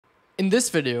In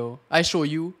this video, I show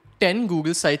you 10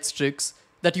 Google Sites tricks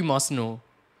that you must know.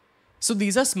 So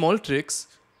these are small tricks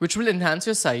which will enhance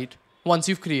your site once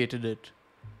you've created it.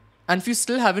 And if you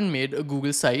still haven't made a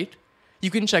Google site,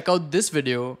 you can check out this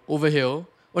video over here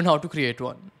on how to create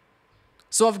one.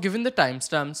 So I've given the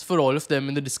timestamps for all of them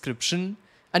in the description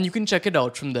and you can check it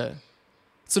out from there.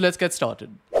 So let's get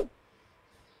started.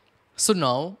 So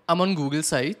now I'm on Google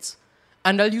Sites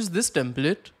and I'll use this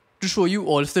template to show you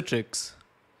all of the tricks.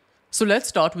 So let's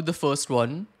start with the first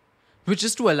one, which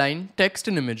is to align text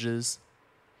and images.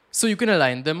 So you can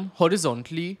align them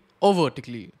horizontally or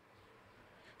vertically.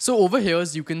 So over here,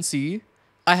 as you can see,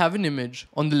 I have an image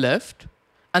on the left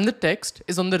and the text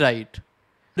is on the right.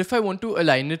 If I want to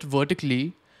align it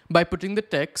vertically by putting the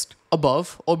text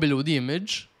above or below the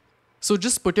image, so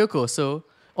just put your cursor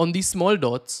on these small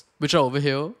dots which are over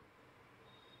here.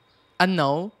 And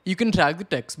now you can drag the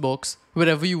text box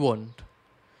wherever you want.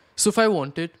 So if I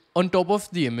want it on top of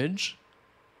the image,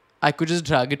 I could just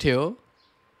drag it here.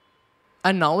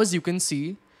 And now as you can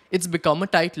see, it's become a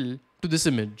title to this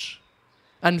image.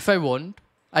 And if I want,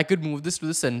 I could move this to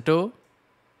the center.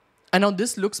 And now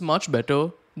this looks much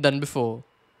better than before.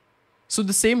 So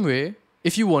the same way,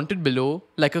 if you want it below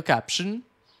like a caption,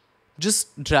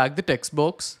 just drag the text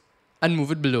box and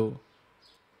move it below.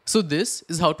 So this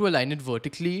is how to align it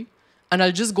vertically. And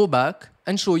I'll just go back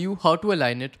and show you how to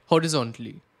align it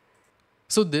horizontally.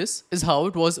 So this is how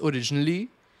it was originally,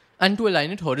 and to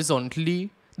align it horizontally,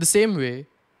 the same way,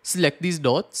 select these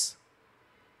dots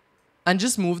and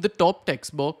just move the top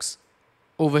text box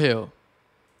over here.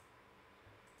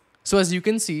 So as you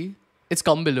can see, it's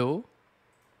come below.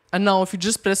 And now if you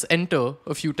just press enter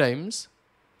a few times,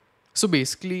 so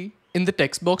basically in the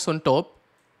text box on top,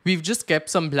 we've just kept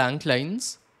some blank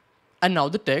lines and now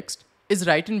the text is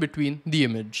right in between the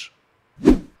image.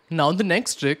 Now the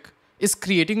next trick is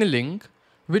creating a link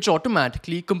which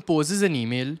automatically composes an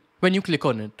email when you click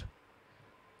on it.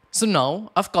 So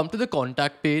now I've come to the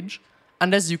contact page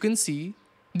and as you can see,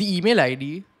 the email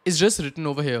ID is just written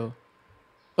over here.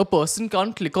 A person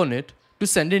can't click on it to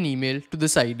send an email to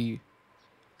this ID.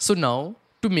 So now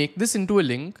to make this into a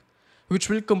link which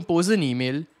will compose an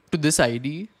email to this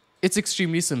ID, it's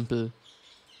extremely simple.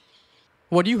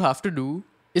 What you have to do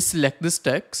is select this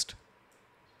text.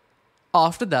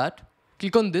 After that,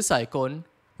 click on this icon,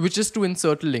 which is to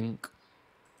insert a link.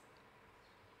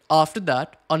 After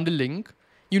that, under link,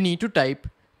 you need to type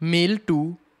mail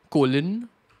to :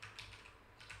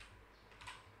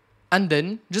 and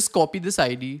then just copy this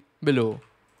ID below.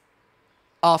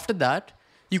 After that,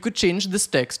 you could change this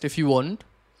text if you want.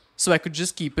 So I could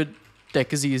just keep it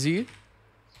tech is easy.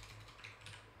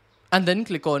 And then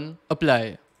click on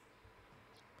apply.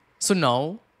 So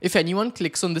now, if anyone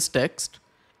clicks on this text,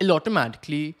 it'll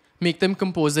automatically make them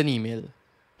compose an email.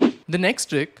 The next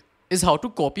trick is how to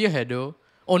copy a header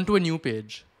onto a new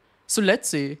page. So let's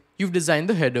say you've designed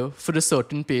the header for a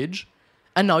certain page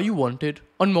and now you want it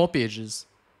on more pages.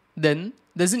 Then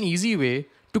there's an easy way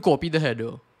to copy the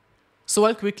header. So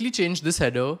I'll quickly change this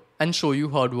header and show you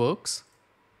how it works.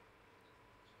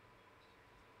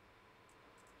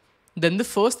 Then the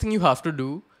first thing you have to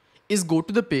do is go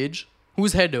to the page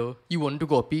whose header you want to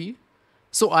copy.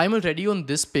 So I'm already on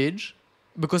this page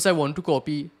because I want to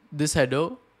copy this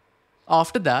header.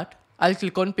 After that, I'll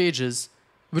click on pages,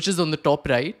 which is on the top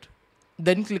right.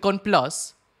 Then click on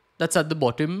plus, that's at the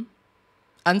bottom,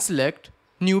 and select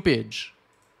new page.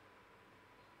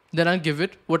 Then I'll give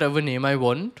it whatever name I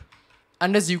want.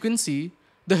 And as you can see,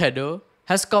 the header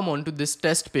has come onto this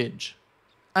test page.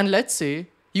 And let's say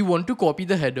you want to copy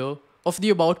the header of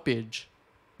the about page.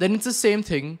 Then it's the same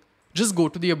thing. Just go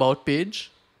to the about page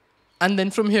and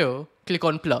then from here, click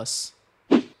on plus.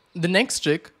 The next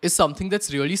trick is something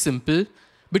that's really simple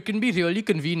but can be really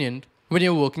convenient when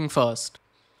you're working fast.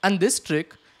 And this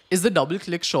trick is the double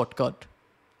click shortcut.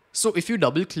 So if you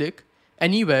double click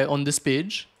anywhere on this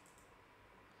page,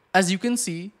 as you can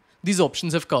see, these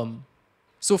options have come.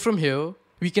 So from here,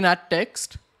 we can add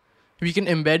text, we can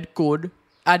embed code,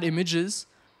 add images,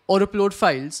 or upload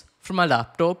files from our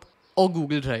laptop or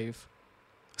Google Drive.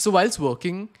 So whilst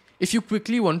working, if you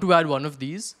quickly want to add one of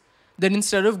these, then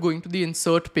instead of going to the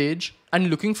insert page and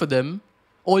looking for them,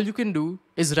 all you can do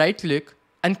is right click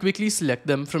and quickly select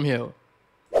them from here.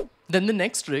 Then the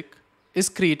next trick is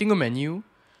creating a menu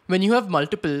when you have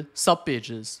multiple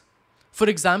subpages. For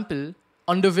example,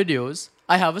 under videos,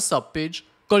 I have a subpage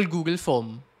called Google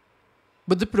Form.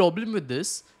 But the problem with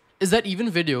this is that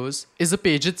even videos is a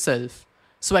page itself.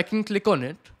 So I can click on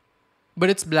it,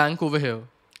 but it's blank over here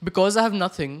because I have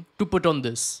nothing to put on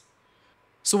this.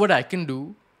 So what I can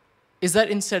do is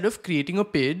that instead of creating a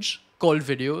page called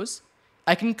videos,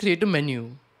 I can create a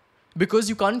menu because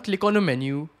you can't click on a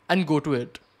menu and go to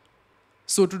it.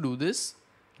 So to do this,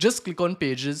 just click on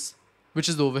Pages, which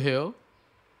is over here.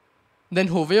 Then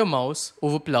hover your mouse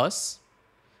over plus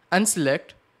and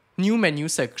select New Menu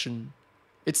Section.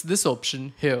 It's this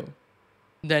option here.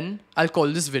 Then I'll call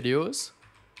this Videos.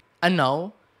 And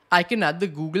now I can add the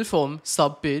Google Form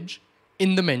subpage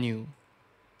in the menu.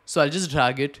 So I'll just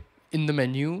drag it in the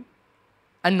menu.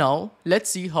 And now let's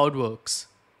see how it works.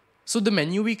 So the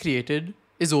menu we created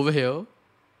is over here.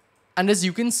 And as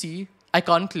you can see, I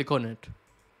can't click on it.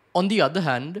 On the other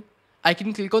hand, I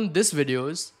can click on this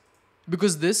Videos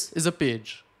because this is a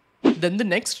page. Then the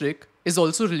next trick is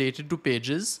also related to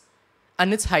pages,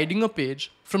 and it's hiding a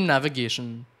page from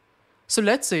navigation. So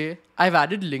let's say I've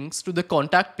added links to the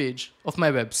contact page of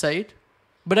my website,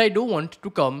 but I don't want it to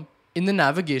come in the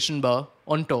navigation bar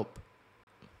on top.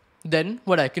 Then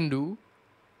what I can do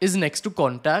is next to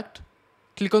contact,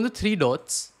 click on the three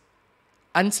dots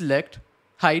and select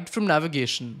hide from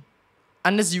navigation.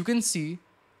 And as you can see,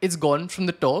 it's gone from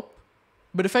the top.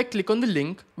 But if I click on the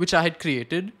link which I had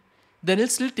created, then it'll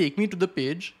still take me to the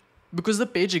page because the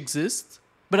page exists,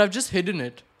 but I've just hidden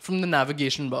it from the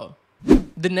navigation bar.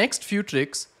 The next few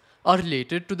tricks are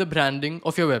related to the branding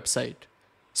of your website.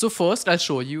 So first I'll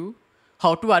show you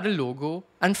how to add a logo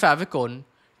and favicon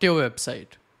to your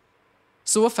website.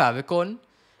 So a favicon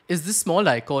is this small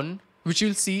icon which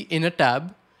you'll see in a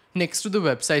tab next to the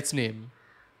website's name.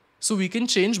 So we can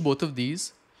change both of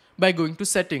these by going to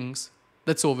Settings,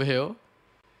 that's over here.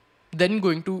 Then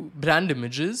going to Brand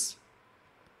Images.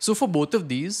 So for both of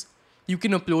these, you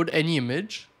can upload any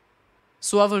image.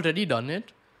 So I've already done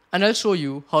it and I'll show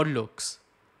you how it looks.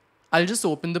 I'll just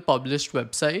open the published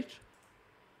website.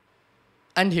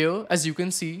 And here, as you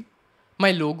can see,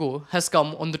 my logo has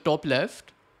come on the top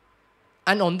left.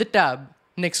 And on the tab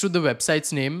next to the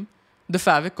website's name, the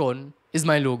favicon is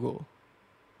my logo.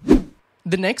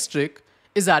 The next trick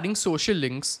is adding social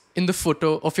links in the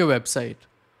footer of your website.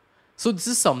 So this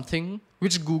is something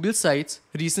which Google Sites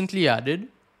recently added.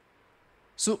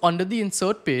 So under the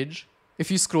Insert page,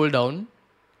 if you scroll down,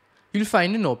 you'll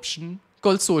find an option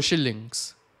called Social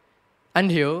Links. And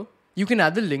here, you can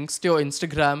add the links to your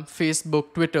Instagram,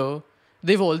 Facebook, Twitter.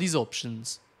 They have all these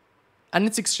options. And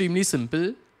it's extremely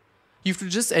simple. You have to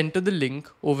just enter the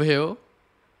link over here.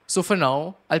 So for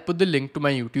now, I'll put the link to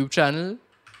my YouTube channel.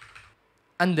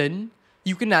 And then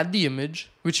you can add the image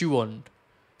which you want.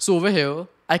 So over here,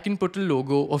 I can put a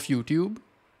logo of YouTube.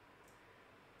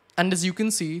 And as you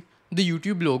can see, the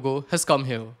YouTube logo has come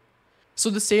here. So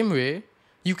the same way,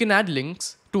 you can add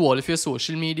links to all of your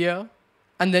social media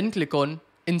and then click on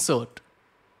Insert.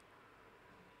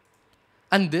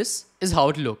 And this is how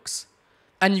it looks.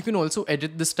 And you can also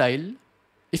edit the style.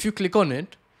 If you click on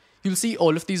it, you'll see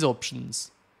all of these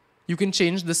options. You can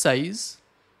change the size.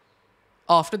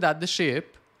 After that, the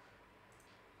shape.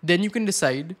 Then you can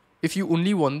decide if you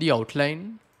only want the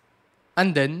outline.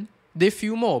 And then there are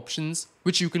few more options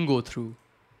which you can go through.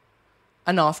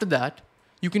 And after that,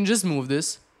 you can just move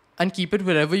this and keep it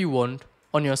wherever you want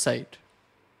on your site.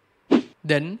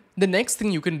 Then the next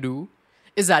thing you can do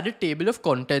is add a table of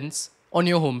contents on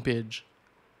your homepage.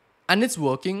 And its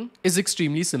working is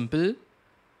extremely simple.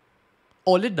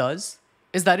 All it does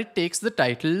is that it takes the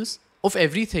titles of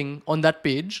everything on that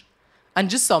page and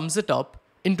just sums it up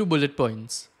into bullet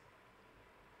points.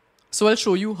 So I'll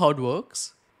show you how it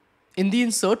works. In the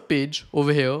Insert page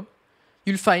over here,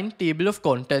 you'll find Table of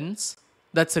Contents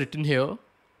that's written here.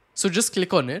 So just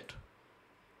click on it.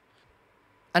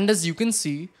 And as you can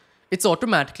see, it's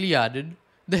automatically added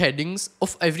the headings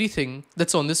of everything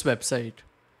that's on this website.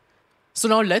 So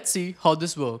now let's see how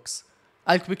this works.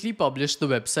 I'll quickly publish the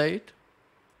website.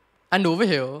 And over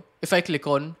here, if I click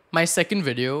on my second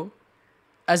video,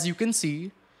 as you can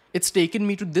see, it's taken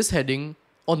me to this heading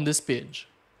on this page.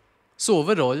 So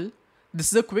overall,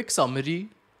 this is a quick summary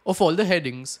of all the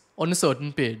headings on a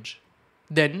certain page.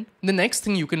 Then the next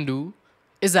thing you can do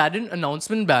is add an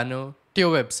announcement banner to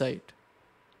your website.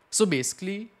 So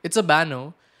basically, it's a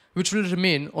banner which will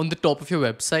remain on the top of your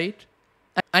website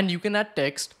and you can add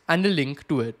text and a link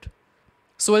to it.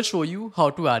 So I'll show you how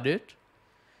to add it.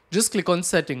 Just click on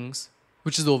Settings,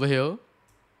 which is over here.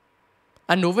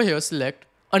 And over here select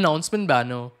Announcement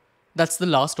Banner. That's the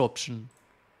last option.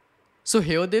 So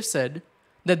here they've said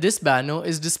that this banner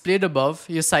is displayed above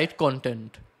your site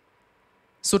content.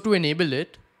 So to enable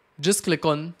it, just click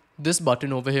on this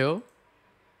button over here.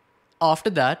 After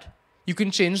that, you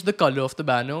can change the color of the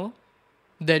banner.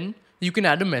 Then you can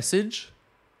add a message.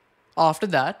 After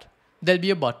that, there'll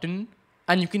be a button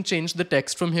and you can change the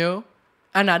text from here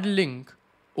and add a link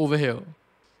over here.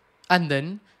 And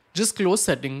then just close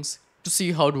Settings to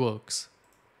see how it works.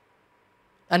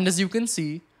 And as you can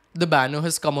see, the banner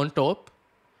has come on top.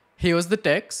 Here's the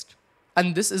text,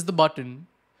 and this is the button,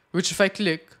 which if I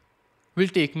click, will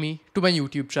take me to my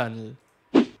YouTube channel.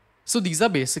 So these are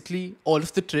basically all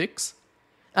of the tricks.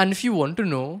 And if you want to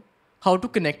know how to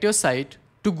connect your site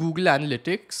to Google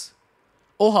Analytics,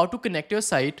 or how to connect your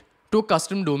site to a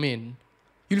custom domain,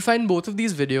 you'll find both of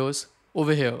these videos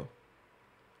over here.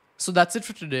 So that's it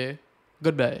for today.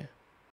 Goodbye.